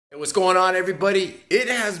What's going on, everybody? It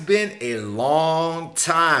has been a long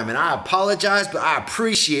time, and I apologize, but I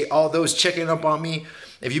appreciate all those checking up on me.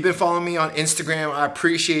 If you've been following me on Instagram, I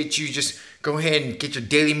appreciate you. Just go ahead and get your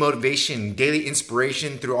daily motivation, daily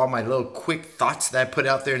inspiration through all my little quick thoughts that I put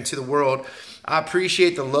out there into the world. I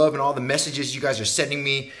appreciate the love and all the messages you guys are sending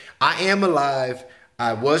me. I am alive.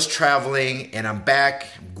 I was traveling, and I'm back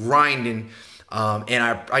grinding. And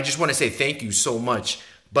I just want to say thank you so much.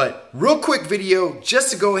 But real quick video, just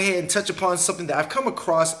to go ahead and touch upon something that I've come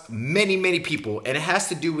across many people, and it has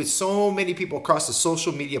to do with so many people across the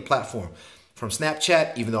social media platform. From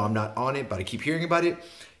Snapchat, even though I'm not on it, but I keep hearing about it,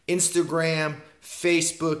 Instagram,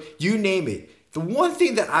 Facebook, you name it. The one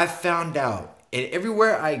thing that I found out, and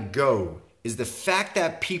everywhere I go, is the fact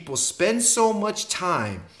that people spend so much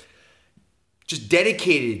time just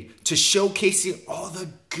dedicated to showcasing all the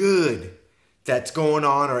good that's going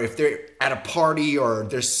on, or if they're at a party or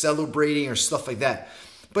they're celebrating or stuff like that.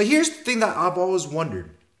 But here's the thing that I've always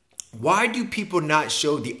wondered. Why do people not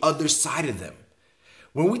show the other side of them?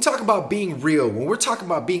 When we talk about being real, when we're talking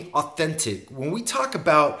about being authentic, when we talk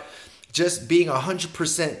about just being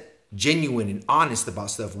 100% genuine and honest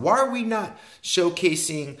about stuff, why are we not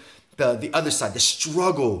showcasing the other side, the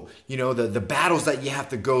struggle, you know, the battles that you have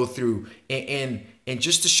to go through, and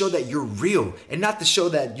just to show that you're real, and not to show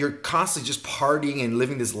that you're constantly just partying and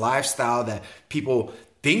living this lifestyle that people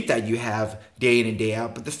think that you have day in and day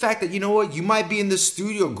out. But the fact that, you know what, you might be in the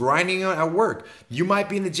studio grinding at work. You might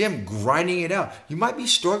be in the gym grinding it out. You might be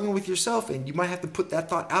struggling with yourself, and you might have to put that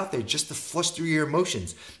thought out there just to flush through your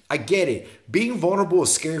emotions. I get it. Being vulnerable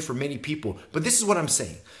is scary for many people, but this is what I'm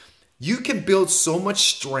saying. You can build so much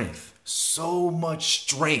strength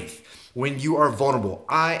when you are vulnerable.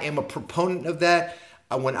 I am a proponent of that.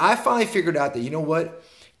 When I finally figured out that, you know what,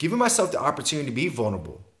 giving myself the opportunity to be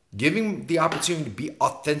vulnerable, giving the opportunity to be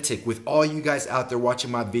authentic with all you guys out there watching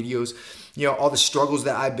my videos, you know, all the struggles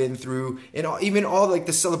that I've been through, and even all like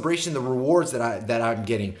the celebration, the rewards that I'm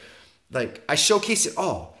getting, like I showcase it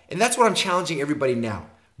all. And that's what I'm challenging everybody now.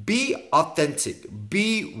 Be authentic,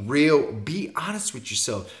 be real, be honest with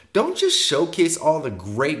yourself. Don't just showcase all the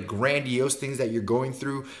great, grandiose things that you're going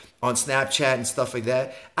through on Snapchat and stuff like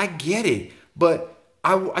that. I get it, but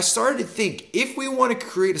I started to think, if we want to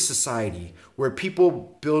create a society where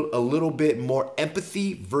people build a little bit more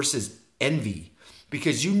empathy versus envy,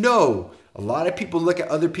 because you know, a lot of people look at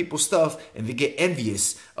other people's stuff and they get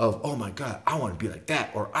envious of, oh my God, I want to be like that,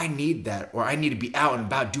 or I need that, or I need to be out and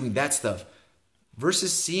about doing that stuff,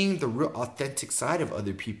 versus seeing the real authentic side of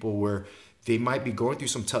other people where they might be going through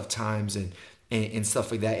some tough times and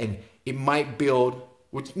stuff like that. And it might build,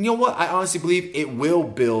 which, you know what, I honestly believe it will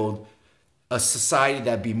build a society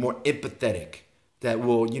that be more empathetic, that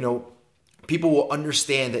will, you know, people will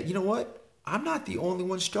understand that, you know what, I'm not the only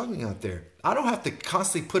one struggling out there. I don't have to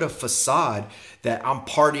constantly put a facade that I'm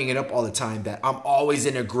partying it up all the time, that I'm always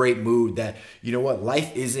in a great mood, that, you know what,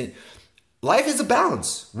 life is a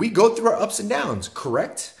balance. We go through our ups and downs,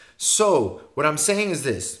 correct? So what I'm saying is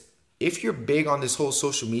this: if you're big on this whole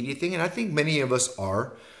social media thing, and I think many of us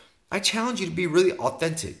are, I challenge you to be really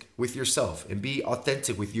authentic with yourself, and be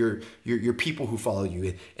authentic with your people who follow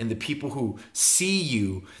you, and the people who see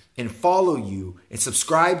you and follow you and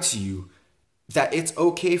subscribe to you, that it's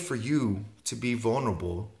okay for you to be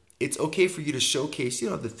vulnerable. It's okay for you to showcase, you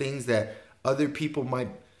know, the things that other people might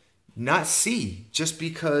not see, just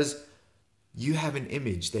because you have an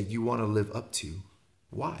image that you want to live up to.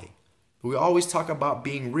 Why? We always talk about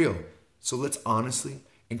being real. So let's honestly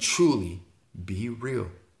and truly be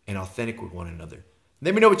real and authentic with one another.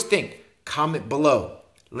 Let me know what you think. Comment below.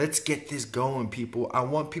 Let's get this going, people. I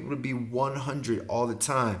want people to be 100 all the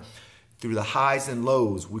time. Through the highs and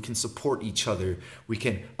lows, we can support each other, we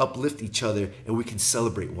can uplift each other, and we can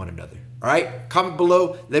celebrate one another. All right? Comment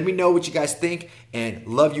below. Let me know what you guys think, and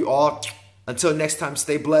love you all. Until next time,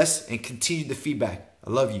 stay blessed and continue the feedback. I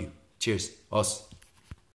love you. Cheers. Us.